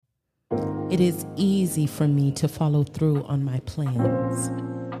It is easy for me to follow through on my plans.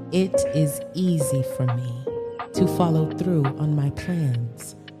 It is easy for me to follow through on my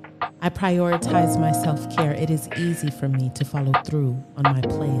plans. I prioritize my self-care. It is easy for me to follow through on my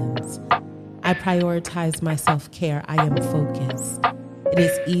plans. I prioritize my self-care. I am focused. It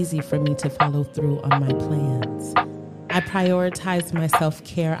is easy for me to follow through on my plans. I prioritize my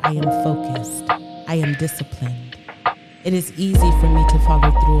self-care. I am focused. I am disciplined. It is easy for me to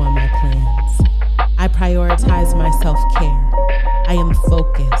follow through on my plans. I prioritize my self-care. I am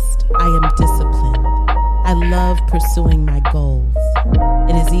focused. I am disciplined. I love pursuing my goals.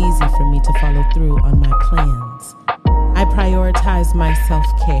 It is easy for me to follow through on my plans. I prioritize my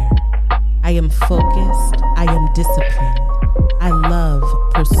self-care. I am focused. I am disciplined. I love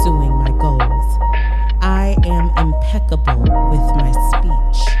pursuing my goals. I am impeccable with my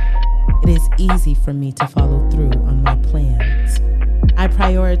speech. It is easy for me to follow through on my plans. I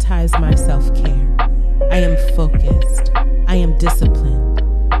prioritize my self-care. I am focused. I am disciplined.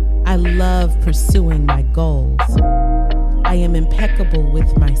 I love pursuing my goals. I am impeccable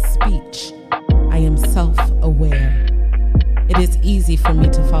with my speech. I am self-aware. It is easy for me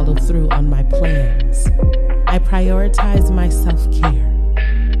to follow through on my plans. I prioritize my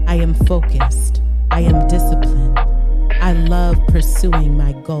self-care. I am focused. I am disciplined. I love pursuing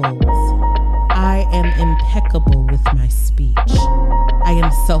my goals. I am impeccable with my speech. I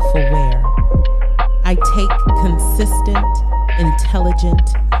am self-aware. I take consistent,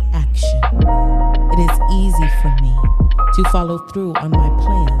 intelligent action. It is easy for me to follow through on my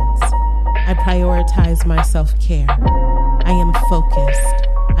plans. I prioritize my self-care. I am focused.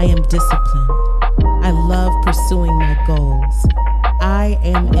 I am disciplined. I love pursuing my goals. I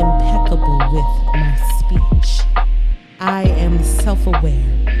am impeccable with my speech. I am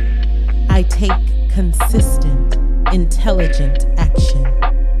self-aware. I take consistent, intelligent action.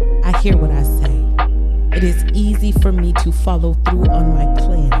 I hear what I say. It is easy for me to follow through on my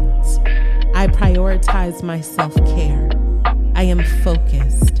plans. I prioritize my self-care. I am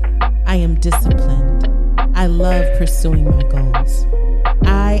focused. I am disciplined. I love pursuing my goals.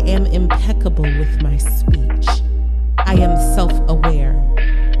 I am impeccable with my speech. I am self-aware.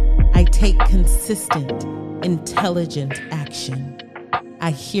 I take consistent, intelligent action.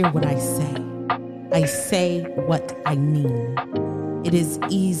 I hear what I say. I say what I mean. It is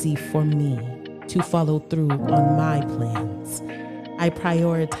easy for me to follow through on my plans. I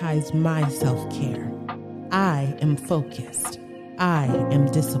prioritize my self-care. I am focused. I am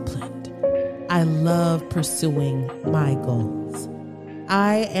disciplined. I love pursuing my goals.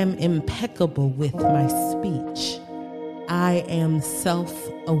 I am impeccable with my speech. I am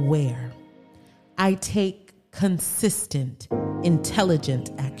self-aware. I take consistent, intelligent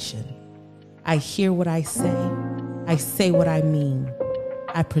action. I hear what I say what I mean.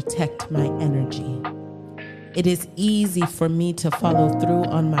 I protect my energy. It is easy for me to follow through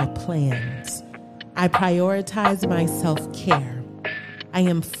on my plans. I prioritize my self-care. I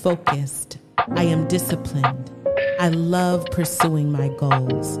am focused. I am disciplined. I love pursuing my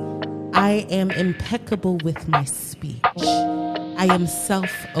goals. I am impeccable with my speech. I am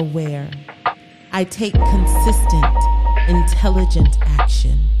self-aware. I take consistent, intelligent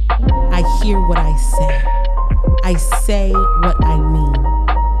action. I hear what I say. I say what I mean.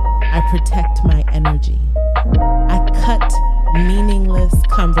 I protect my energy. I cut meaningless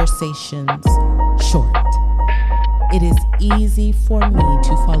conversations short. It is easy for me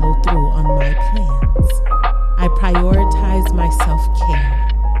to follow through on my plans. I prioritize my self-care.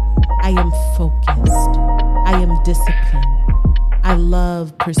 I am focused. I am disciplined. I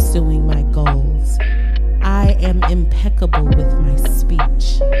love pursuing my goals. I am impeccable with my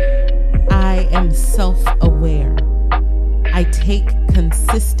speech. I am self-aware. I take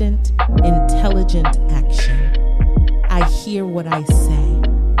consistent, intelligent action. I hear what I say.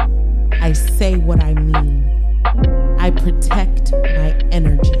 I say what I mean. I protect my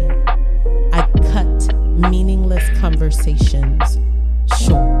energy. I cut meaningless conversations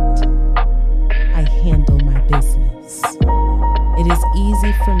short. I handle my business. It is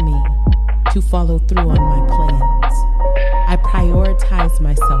easy for me to follow through on my plans. I prioritize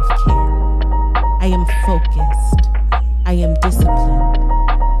my self-care. I am focused. I am disciplined.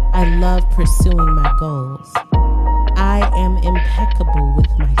 I love pursuing my goals. I am impeccable with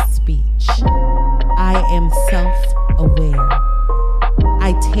my speech. I am self-aware.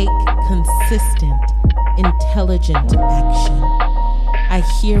 I take consistent, intelligent action. I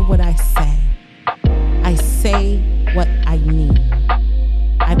hear what I say. I say what I mean.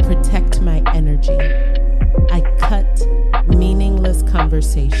 I protect my energy. I cut meaningless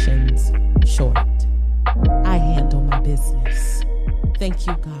conversations short. I handle my business. Thank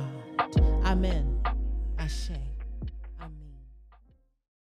you, God. Amen. Ashe.